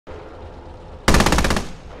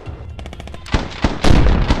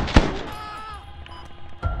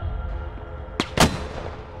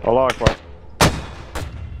Allah Akbar.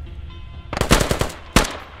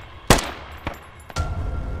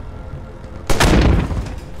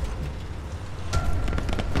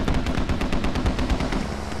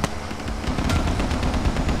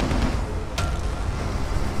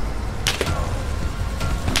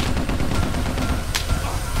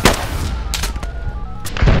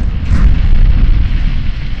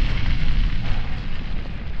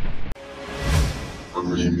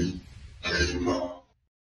 GrimyGamer.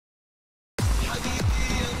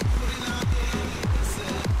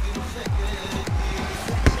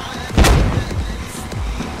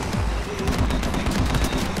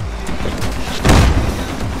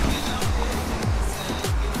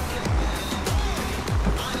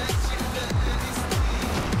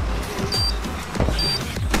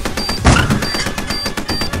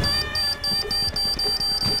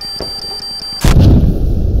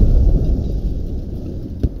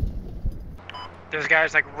 There's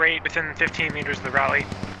guys like right within 15 meters of the rally.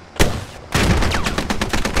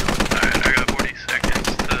 Alright, I got 40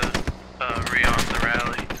 seconds to re-arm the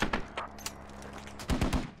rally.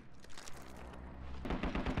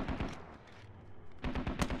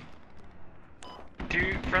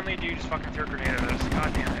 Dude, friendly dude just fucking threw a grenade at us.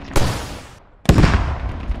 God damn it.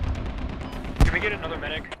 Can we get another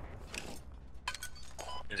medic?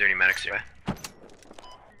 Is there any medics here?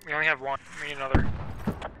 We only have one. We need another.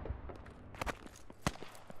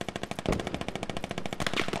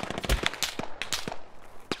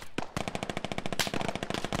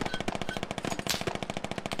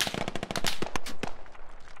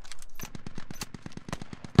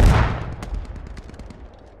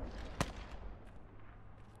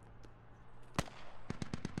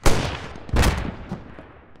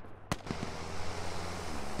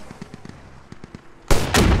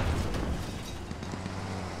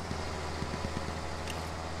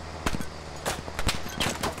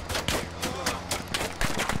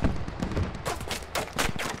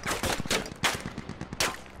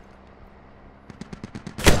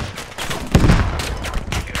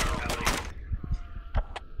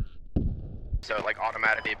 So it like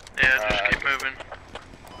automatically, Yeah, just keep moving.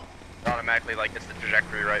 automatically like gets the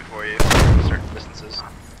trajectory right for you at certain distances.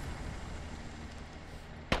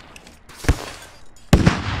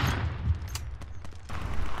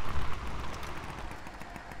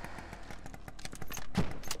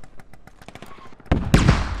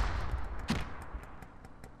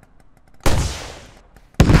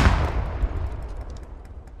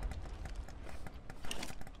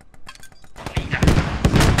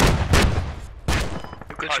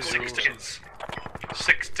 Oh, 6 tickets.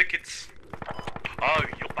 6 tickets. Oh,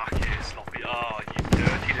 you're back here, Sloppy. Oh, you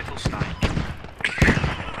dirty little snake.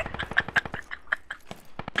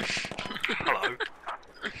 Hello.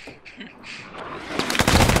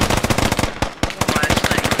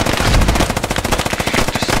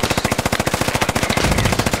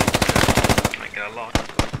 Make it a lot.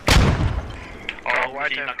 Oh, why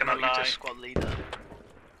you're don't not gonna you lie. just- Squad leader.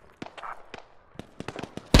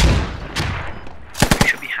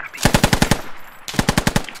 Be happy.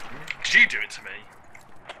 Did you do it to me?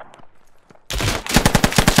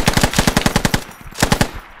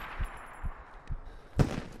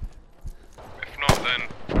 If not, then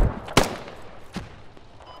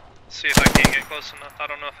see if I can get close enough. I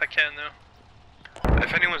don't know if I can though.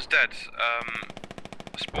 If anyone's dead,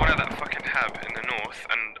 spawn out that fucking hab in the north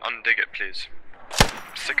and undig it, please.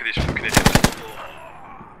 I'm sick of these fucking idiots.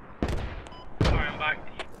 Sorry, I'm back.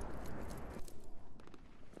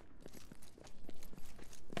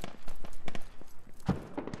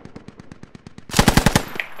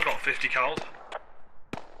 I got 50 cal.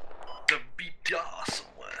 The BTR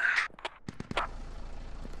somewhere.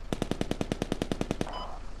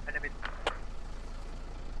 Enemy.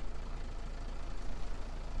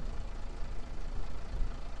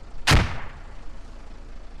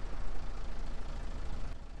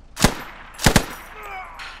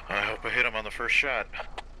 I hope I hit him on the first shot.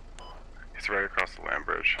 It's right across the land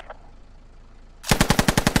bridge.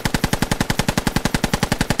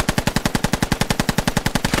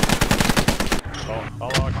 Oh,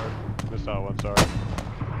 Allah Akbar. Missed that one, sorry.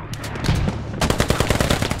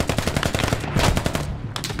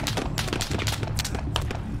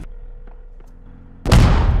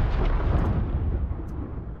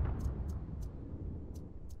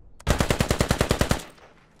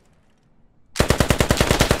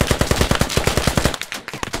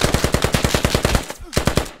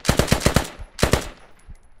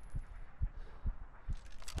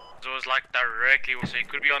 So it was like directly, so it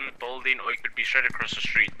could be on the building or it could be straight across the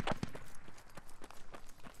street.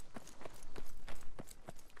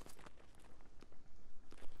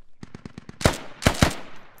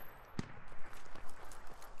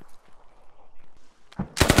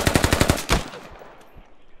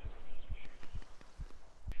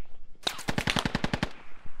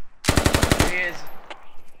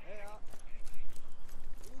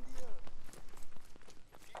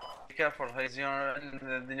 careful, he's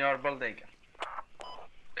in your building.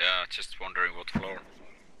 Yeah, just wondering what floor.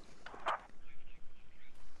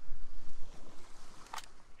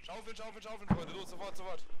 Schaufeln, Freunde, los,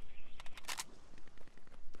 sofort.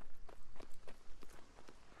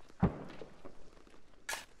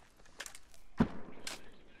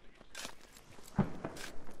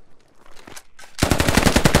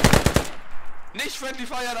 Nicht friendly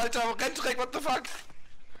feiern, Alter, Renntreck, what the fuck?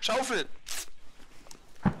 Schaufel!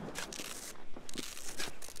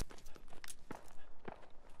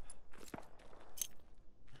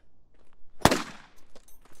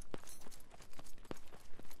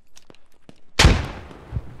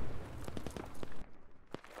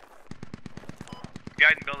 The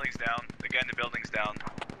guy in the building's down. The guy in the building's down.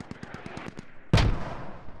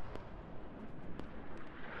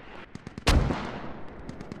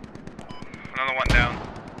 Another one down.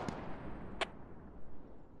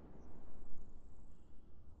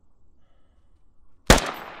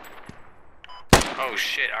 Oh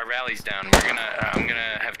shit, our rally's down. I'm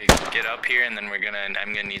gonna have to get up here and then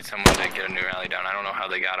I'm gonna need someone to get a new rally down. I don't know how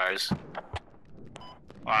they got ours.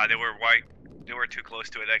 They were white. They were too close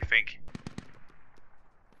to it, I think.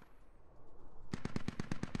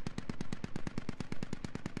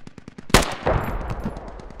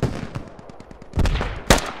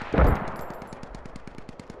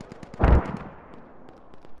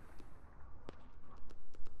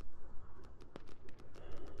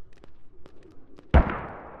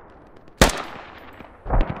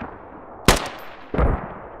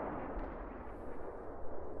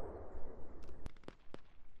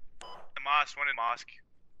 One in mosque.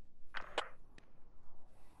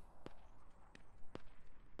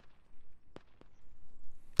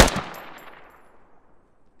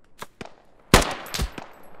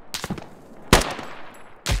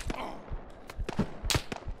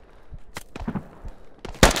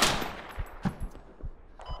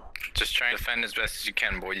 Just try to defend as best as you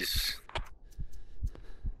can, boys.